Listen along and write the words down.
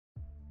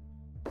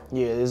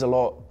Yeah, there's a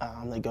lot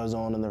that goes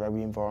on in the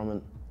rugby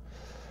environment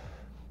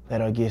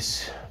that I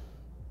guess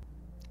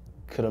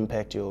could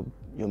impact your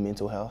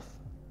mental health.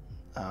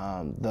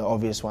 The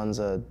obvious ones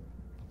are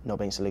not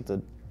being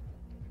selected.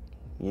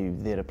 You're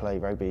there to play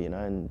rugby, you know,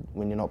 and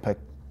when you're not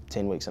picked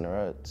 10 weeks in a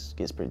row, it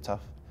gets pretty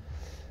tough.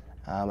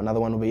 Another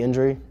one will be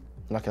injury.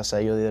 Like I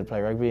say, you're there to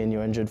play rugby and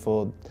you're injured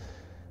for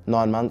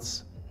 9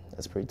 months.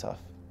 That's pretty tough.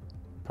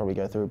 Probably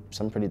go through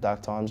some pretty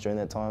dark times during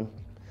that time.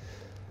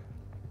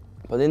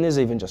 But then there's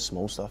even just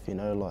small stuff, you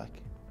know,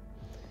 like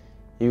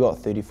you got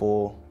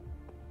 34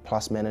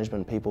 plus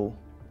management people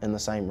in the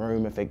same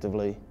room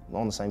effectively,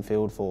 on the same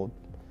field for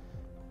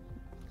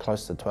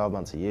close to 12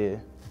 months a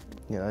year.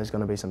 You know, there's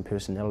going to be some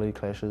personality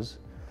clashes,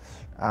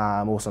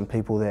 or some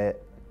people that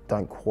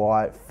don't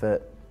quite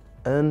fit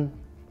in,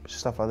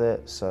 stuff like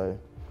that. So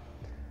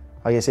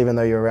I guess even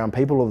though you're around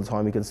people all the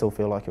time, you can still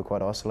feel like you're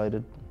quite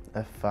isolated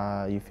if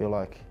you feel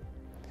like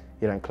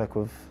you don't click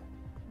with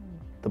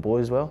the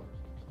boys well.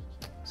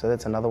 So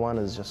that's another one,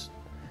 is just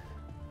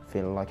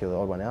feeling like you're the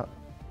odd one out.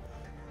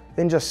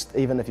 Then just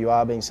even if you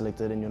are being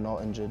selected and you're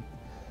not injured,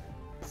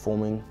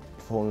 performing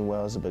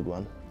well is a big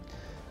one.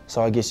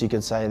 So I guess you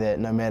could say that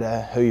no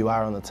matter who you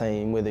are on the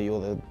team, whether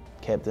you're the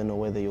captain or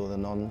whether you're the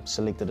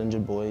non-selected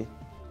injured boy,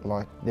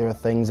 like there are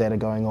things that are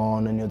going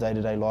on in your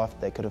day-to-day life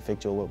that could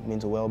affect your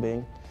mental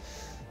well-being.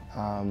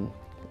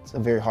 It's a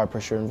very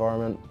high-pressure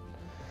environment.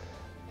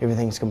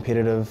 Everything's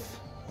competitive.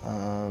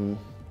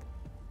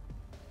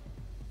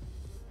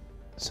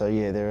 So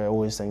yeah, there are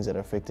always things that are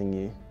affecting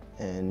you,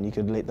 and you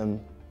could let them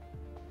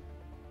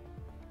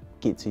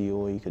get to you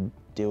or you could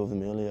deal with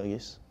them early, I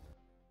guess.